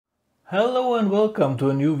Hello and welcome to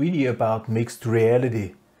a new video about mixed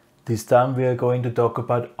reality. This time we are going to talk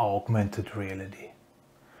about augmented reality.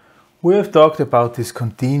 We have talked about this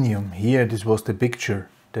continuum. Here this was the picture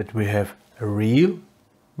that we have a real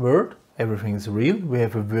world, everything is real. We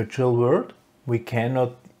have a virtual world. We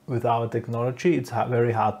cannot, with our technology, it's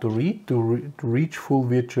very hard to read, to reach full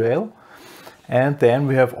virtual. And then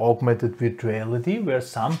we have augmented virtuality, where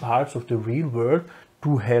some parts of the real world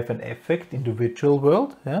do have an effect in the virtual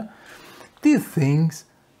world. Yeah? These things,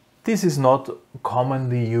 this is not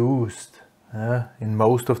commonly used in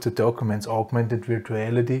most of the documents. Augmented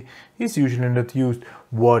virtuality is usually not used.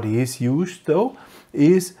 What is used though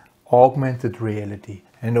is augmented reality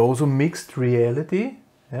and also mixed reality,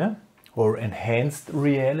 or enhanced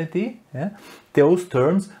reality. Those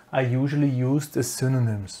terms are usually used as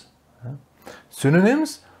synonyms.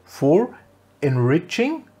 Synonyms for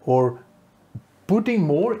enriching or putting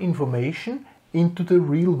more information into the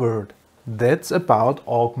real world. That's about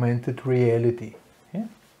augmented reality.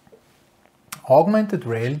 Augmented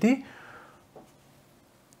reality,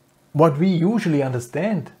 what we usually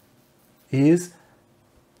understand is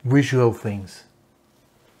visual things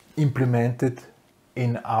implemented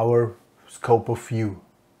in our scope of view.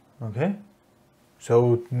 Okay?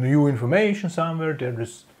 So new information somewhere, there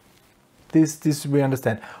is this we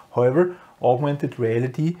understand. However, augmented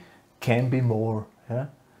reality can be more.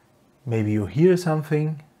 Maybe you hear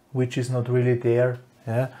something which is not really there.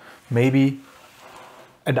 Maybe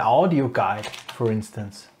an audio guide, for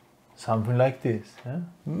instance, something like this.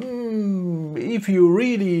 If you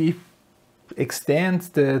really extend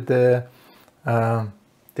the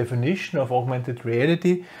definition of augmented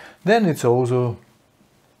reality, then it's also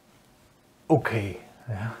okay.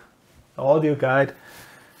 Audio guide,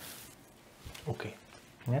 okay.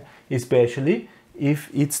 Especially if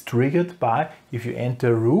it's triggered by, if you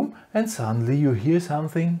enter a room and suddenly you hear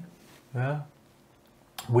something,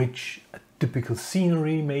 which a typical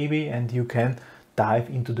scenery maybe, and you can dive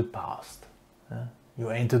into the past. You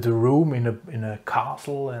enter the room in a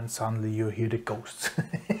castle and suddenly you hear the ghosts.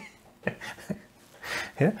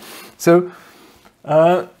 So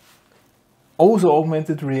also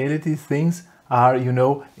augmented reality things are,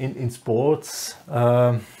 in sports,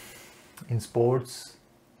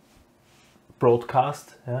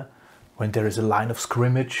 broadcast, when there is a line of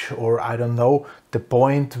scrimmage, or I don't know, the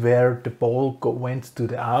point where the ball went to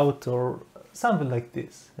the out, or something like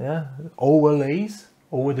this. Overlays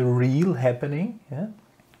over the real happening.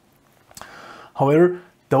 However,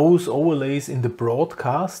 those overlays in the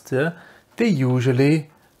broadcast, they usually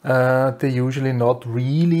not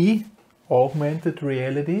really augmented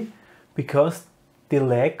reality, because the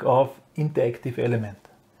lack of interactive element.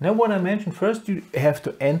 Now, what I mentioned first, you have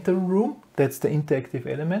to enter a room, that's the interactive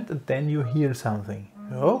element, and then you hear something.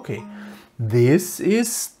 Okay, this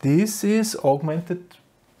is augmented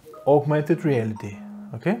reality.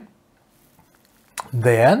 Okay.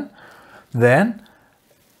 Then,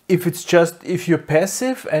 if you're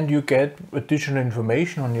passive and you get additional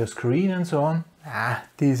information on your screen and so on,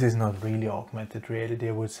 this is not really augmented reality,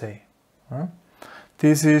 I would say.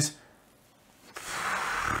 This is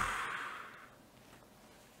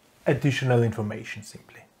additional information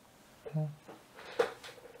simply.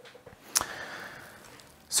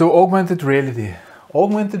 So augmented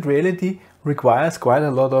reality requires quite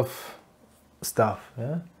a lot of stuff.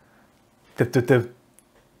 The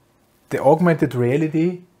augmented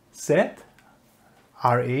reality set,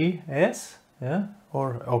 RAS,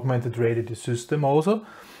 or augmented reality system also,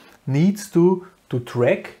 needs to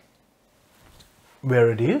track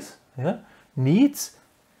where it is, needs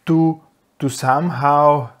to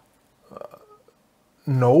somehow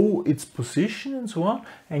know its position and so on,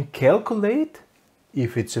 and calculate,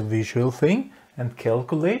 if it's a visual thing, and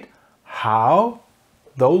calculate how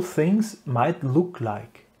those things might look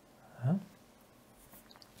like.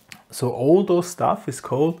 So all those stuff is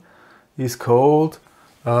called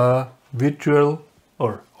virtual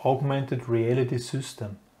or augmented reality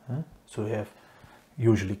system. So you have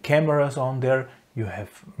usually cameras on there, you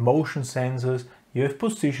have motion sensors, you have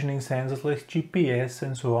positioning sensors like GPS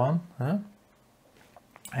and so on.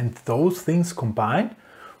 And those things combined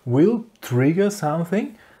will trigger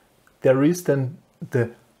something. There is then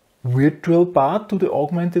the virtual part to the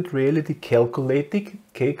augmented reality calculated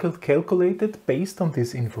based on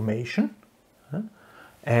this information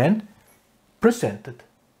and presented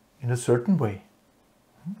in a certain way.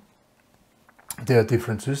 There are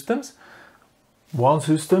different systems. One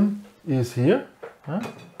system is here,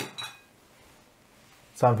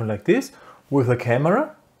 something like this, with a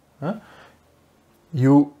camera.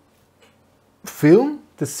 You film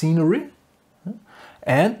the scenery,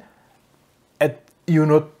 and you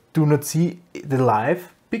not do not see the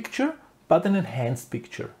live picture, but an enhanced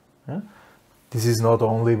picture. Yeah? This is not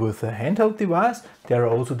only with a handheld device, there are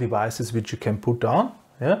also devices which you can put on.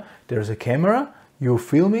 Yeah? There's a camera, you're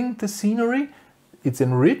filming the scenery, it's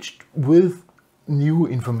enriched with new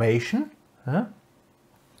information. Yeah?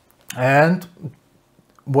 And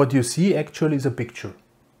what you see actually is a picture.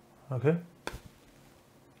 Okay?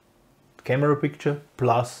 Camera picture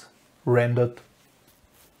plus rendered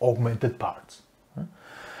augmented parts.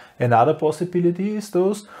 Another possibility is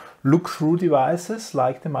those look-through devices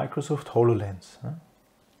like the Microsoft HoloLens.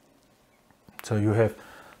 So you have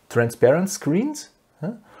transparent screens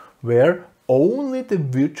where only the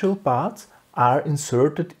virtual parts are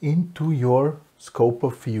inserted into your scope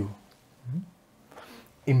of view.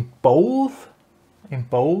 In both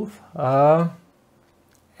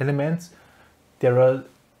elements there are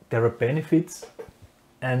benefits,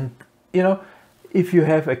 and if you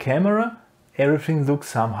have a camera, everything looks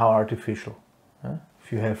somehow artificial.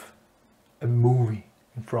 If you have a movie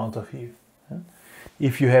in front of you,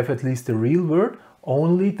 if you have at least the real world,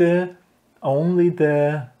 only the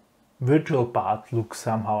virtual part looks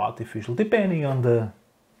somehow artificial, depending on the.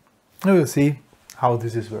 We'll see how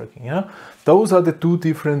this is working. Those are the two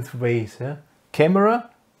different ways. Camera,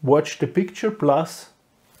 watch the picture plus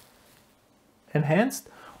enhanced,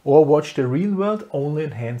 or watch the real world only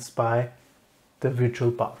enhanced by the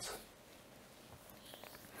virtual parts.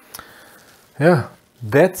 Yeah,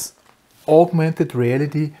 that's augmented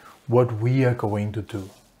reality, what we are going to do.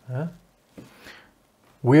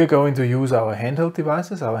 We are going to use our handheld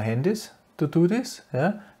devices, our handies, to do this.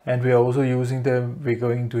 And we are also we're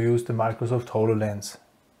going to use the Microsoft HoloLens.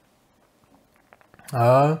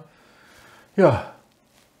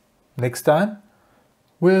 Next time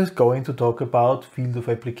we're going to talk about field of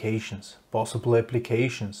applications, possible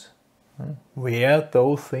applications, where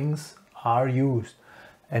those things are used.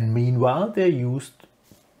 And meanwhile, they're used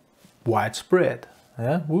widespread.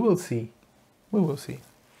 We will see.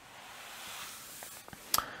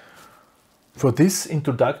 For this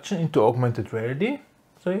introduction into augmented reality,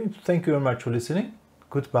 so thank you very much for listening.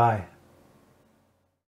 Goodbye.